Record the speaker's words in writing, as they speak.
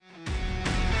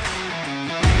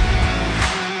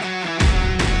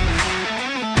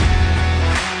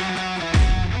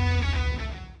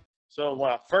So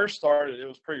when I first started, it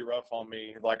was pretty rough on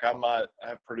me. Like I might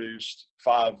have produced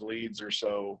 5 leads or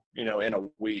so, in a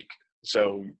week.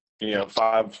 So,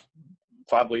 five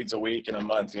leads a week in a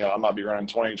month, I might be running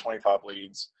 20, 25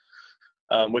 leads,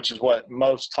 which is what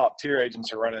most top tier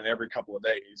agents are running every couple of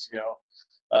days,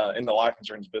 in the life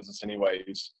insurance business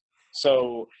anyways.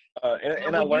 So,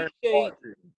 and I learned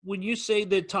when you say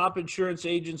that top insurance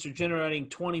agents are generating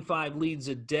 25 leads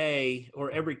a day or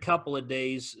every couple of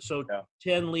days, so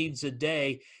 10 leads a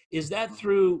day, is that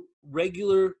through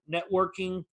regular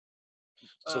networking?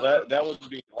 So that would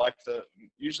be like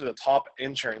usually the top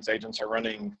insurance agents are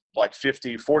running like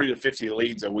 40 to 50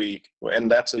 leads a week. And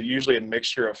that's usually a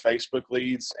mixture of Facebook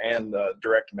leads and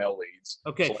direct mail leads.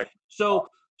 Okay.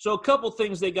 So a couple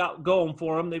things they got going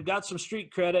for them. They've got some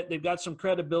street credit. They've got some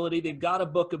credibility. They've got a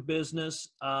book of business.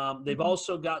 They've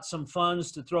also got some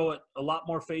funds to throw at a lot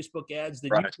more Facebook ads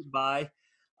than you can buy.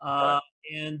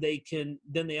 And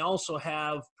they also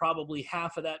have probably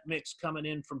half of that mix coming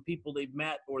in from people they've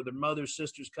met or their mother's,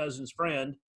 sister's, cousin's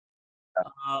friend.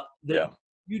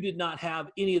 You did not have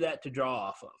any of that to draw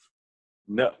off of.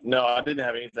 No, I didn't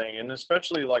have anything. And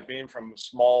especially like being from a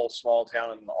small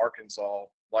town in Arkansas,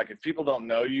 like if people don't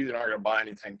know you, they're not going to buy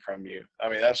anything from you. I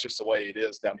mean, that's just the way it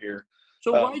is down here.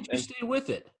 So why did you stay with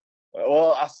it?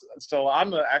 Well,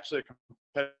 I'm actually a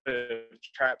competitive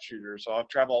trap shooter. So I've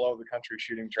traveled all over the country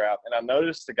shooting trap. And I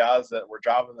noticed the guys that were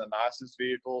driving the nicest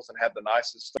vehicles and had the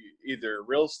nicest, either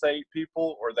real estate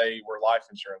people or they were life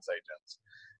insurance agents.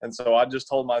 And so I just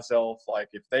told myself, like,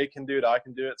 if they can do it, I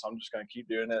can do it. So I'm just going to keep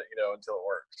doing it, until it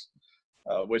works,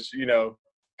 which,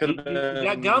 could have been you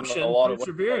got gumption, a lot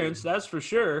perseverance, that's for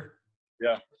sure.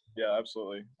 Yeah,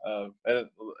 absolutely.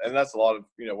 And that's a lot of,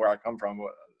 where I come from.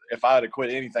 If I had to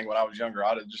quit anything when I was younger,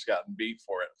 I'd have just gotten beat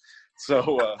for it.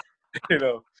 So,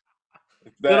 that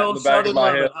in the back of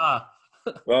my head.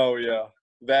 Oh, yeah.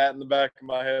 That in the back of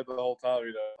my head the whole time,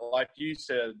 like you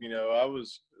said, I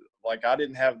was like, I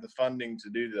didn't have the funding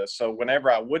to do this. So whenever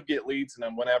I would get leads and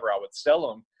then whenever I would sell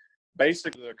them,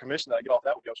 basically the commission that I get off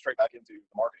that would go straight back into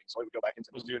the marketing. So it would go back into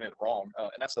was doing it wrong.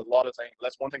 And that's a lot of things.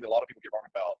 That's one thing that a lot of people get wrong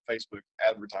about Facebook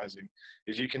advertising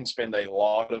is you can spend a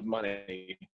lot of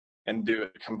money and do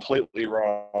it completely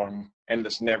wrong. And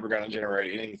it's never going to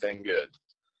generate anything good.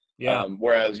 Yeah.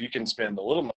 Whereas you can spend a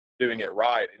little money doing it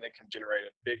right and it can generate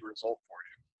a big result for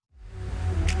you.